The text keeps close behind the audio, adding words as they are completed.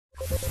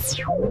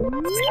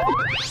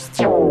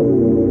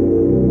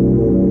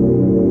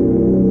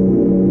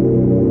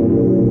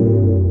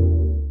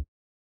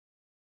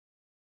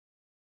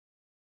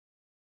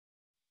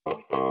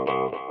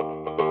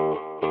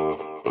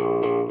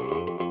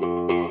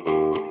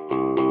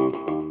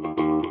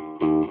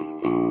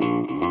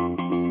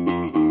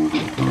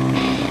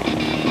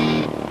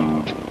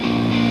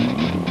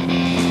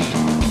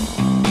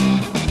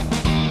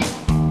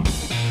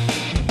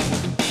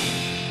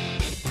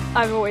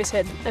I've always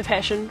had a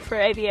passion for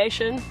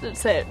aviation.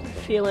 It's that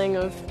feeling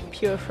of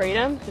pure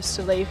freedom, just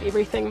to leave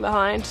everything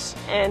behind,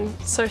 and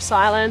so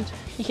silent.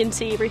 You can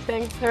see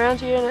everything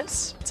around you, and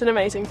it's an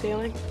amazing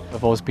feeling.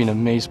 I've always been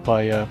amazed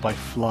by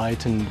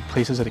flight and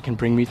places that it can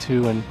bring me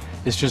to, and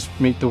it's just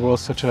made the world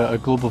such a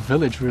global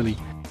village, really.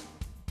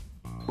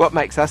 What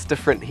makes us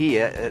different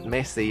here at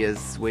Massey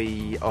is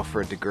we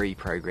offer a degree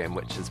program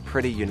which is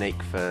pretty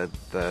unique for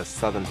the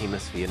Southern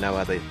Hemisphere. No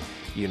other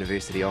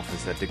university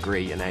offers a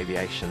degree in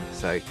aviation.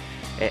 So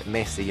at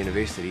Massey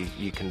University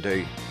you can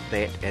do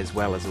that as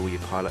well as all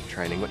your pilot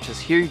training, which is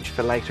huge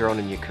for later on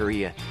in your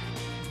career.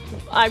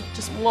 I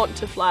just want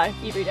to fly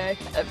every day.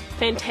 A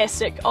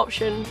fantastic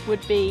option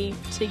would be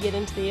to get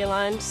into the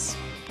airlines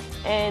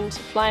and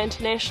fly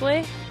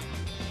internationally.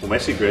 Well,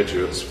 Massey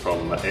graduates,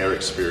 from our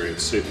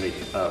experience, certainly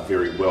are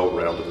very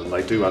well-rounded, and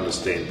they do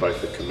understand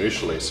both the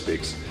commercial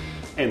aspects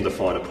and the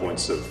finer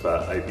points of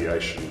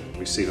aviation.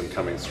 We see them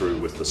coming through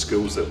with the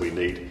skills that we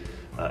need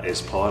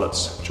as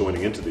pilots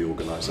joining into the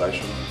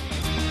organisation.